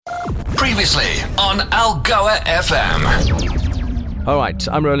Previously on Algoa FM. All right,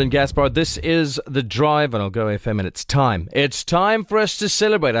 I'm Roland Gaspard. This is The Drive on Algoa FM, and it's time. It's time for us to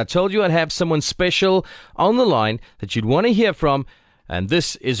celebrate. I told you I'd have someone special on the line that you'd want to hear from, and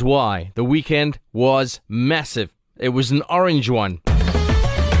this is why. The weekend was massive. It was an orange one.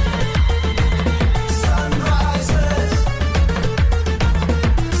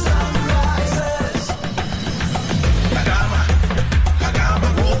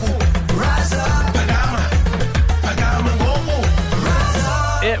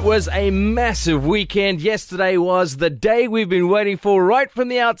 It was a massive weekend. Yesterday was the day we've been waiting for right from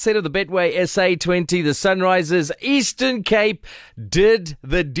the outset of the Betway SA20. The Sunrisers Eastern Cape did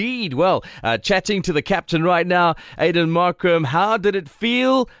the deed. Well, chatting to the captain right now, Aiden Markram, how did it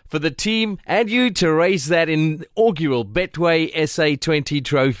feel for the team and you to raise that inaugural Betway SA20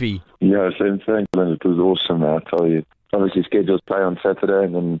 trophy? Yeah, same thing. It was awesome, I tell you. Obviously scheduled play on Saturday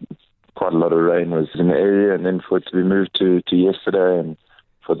and then quite a lot of rain was in the area, and then for it to be moved to yesterday and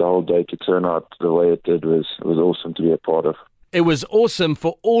for the whole day to turn out the way it did was awesome to be a part of. It was awesome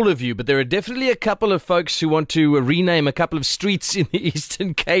for all of you, but there are definitely a couple of folks who want to rename a couple of streets in the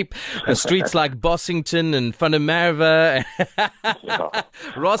Eastern Cape. Streets like Bossington and Fundamarva. Yeah.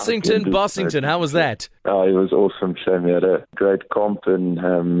 Rossington, Bossington. How was that? It was awesome, Sam. We had a great comp,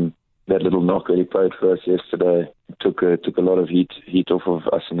 and that little knock that he played for us yesterday took a lot of heat off of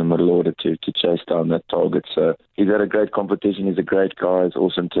us in the middle order to chase down that target. So he's had a great competition. He's a great guy. It's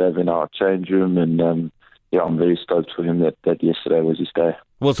awesome to have in our change room, and I'm very stoked for him that yesterday was his day.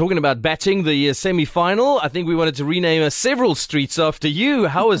 Well, talking about batting, the semi-final, I think we wanted to rename several streets after you.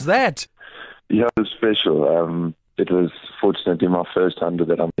 How was that? Yeah, it was special. It was fortunately my first 100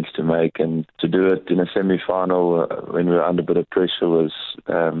 that I managed to make, and to do it in a semi-final when we were under a bit of pressure was,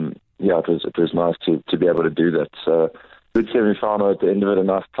 it was nice to be able to do that. So, good semi-final at the end of it, a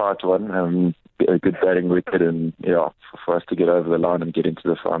nice tight one, a good batting wicket, and for us to get over the line and get into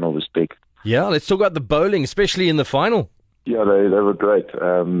the final was big. Yeah, let's talk about the bowling, especially in the final. Yeah, they were great.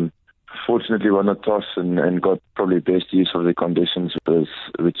 Fortunately won the toss and got probably best use of the conditions,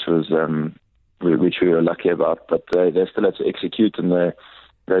 which we were lucky about. But they still had to execute, and they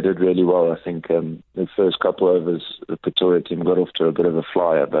did really well. I think the first couple overs, the Pretoria team got off to a bit of a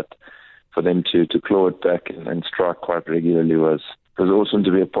flyer, but for them to claw it back and strike quite regularly was awesome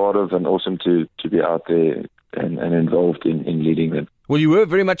to be a part of, and awesome to be out there and involved in leading them. Well, you were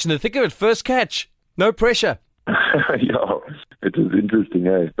very much in the thick of it. First catch, no pressure. Yeah, it was interesting,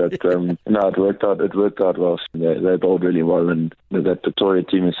 But it worked out. It worked out well. They bowled really well, and that Pretoria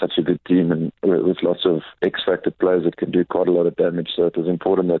team is such a good team, and with lots of X-factor players that can do quite a lot of damage. So it was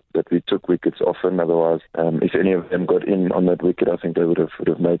important that we took wickets often. Otherwise, if any of them got in on that wicket, I think they would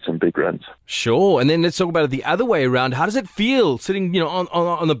have made some big runs. Sure. And then let's talk about it the other way around. How does it feel sitting,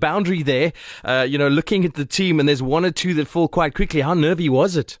 on the boundary there, looking at the team, and there's one or two that fall quite quickly? How nervy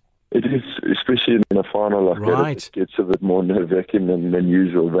was it? It is, especially in a final like that. It gets a bit more nerve-wracking than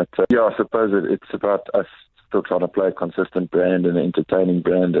usual. But I suppose it's about us still trying to play a consistent brand and an entertaining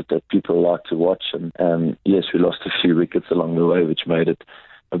brand that people like to watch. And yes, we lost a few wickets along the way, which made it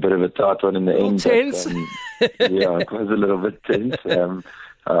a bit of a tight one in the end. Tense. But, it was a little bit tense.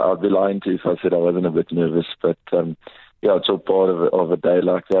 I'd be lying to you if I said I wasn't a bit nervous, but it's all part of a day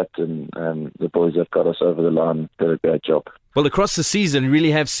like that, and the boys that got us over the line did a great job. Well, across the season, you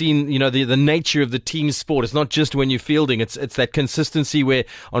really have seen, the nature of the team sport. It's not just when you're fielding. It's that consistency where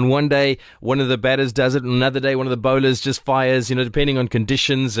on one day, one of the batters does it, and another day, one of the bowlers just fires, depending on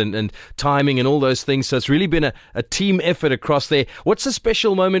conditions and timing and all those things. So it's really been a team effort across there. What's a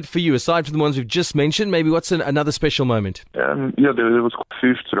special moment for you, aside from the ones we've just mentioned? Maybe what's another special moment? There was quite a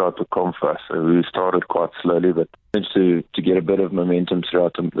few throughout the conference. So we started quite slowly, but managed to get a bit of momentum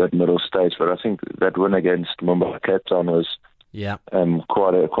throughout that middle stage. But I think that win against Mumbai Cape Town was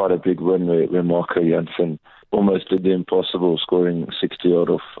quite a big win where Marco Jansen almost did the impossible, scoring 60 odd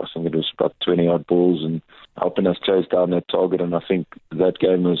off, I think it was about 20 odd balls, and helping us chase down that target. And I think that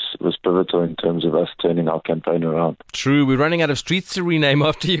game was pivotal in terms of us turning our campaign around. True, we're running out of streets to rename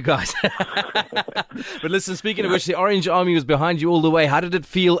after you guys. But listen, speaking of which, the Orange Army was behind you all the way. How did it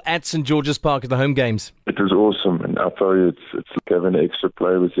feel at St. George's Park at the home games? It was awesome, and I'll tell you, it's like having an extra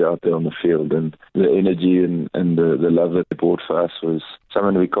player with you out there on the field, and the energy and the love that they brought for us was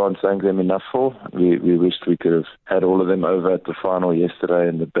something we can't thank them enough for. We wished we could have had all of them over at the final yesterday,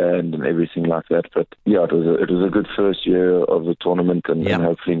 and the band and everything like that. But it was a good first year of the tournament, and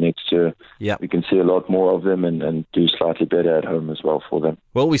hopefully next year we can see a lot more of them and do slightly better at home as well for them.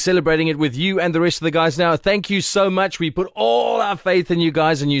 Well, we're celebrating it with you and the rest of the guys now. Thank you so much. We put all our faith in you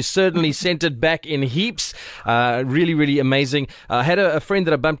guys, and you certainly sent it back in heaps. capes. Really, really amazing. I had a friend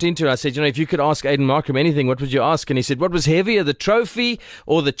that I bumped into. I said, if you could ask Aiden Markram anything, what would you ask? And he said, what was heavier, the trophy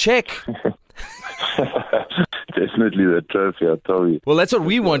or the check? Definitely the trophy, I'll tell you. Well, that's what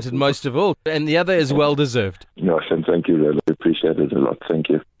we wanted most of all. And the other is well-deserved. Yes, and thank you, Roland. I appreciate it a lot. Thank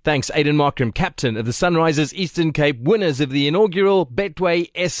you. Thanks, Aiden Markram, captain of the Sunrisers Eastern Cape, winners of the inaugural Betway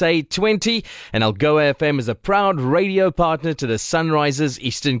SA 20. And Algoa FM is a proud radio partner to the Sunrisers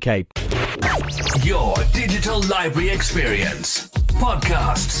Eastern Cape. Your digital library experience.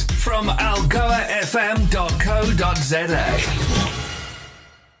 Podcasts from algoafm.co.za.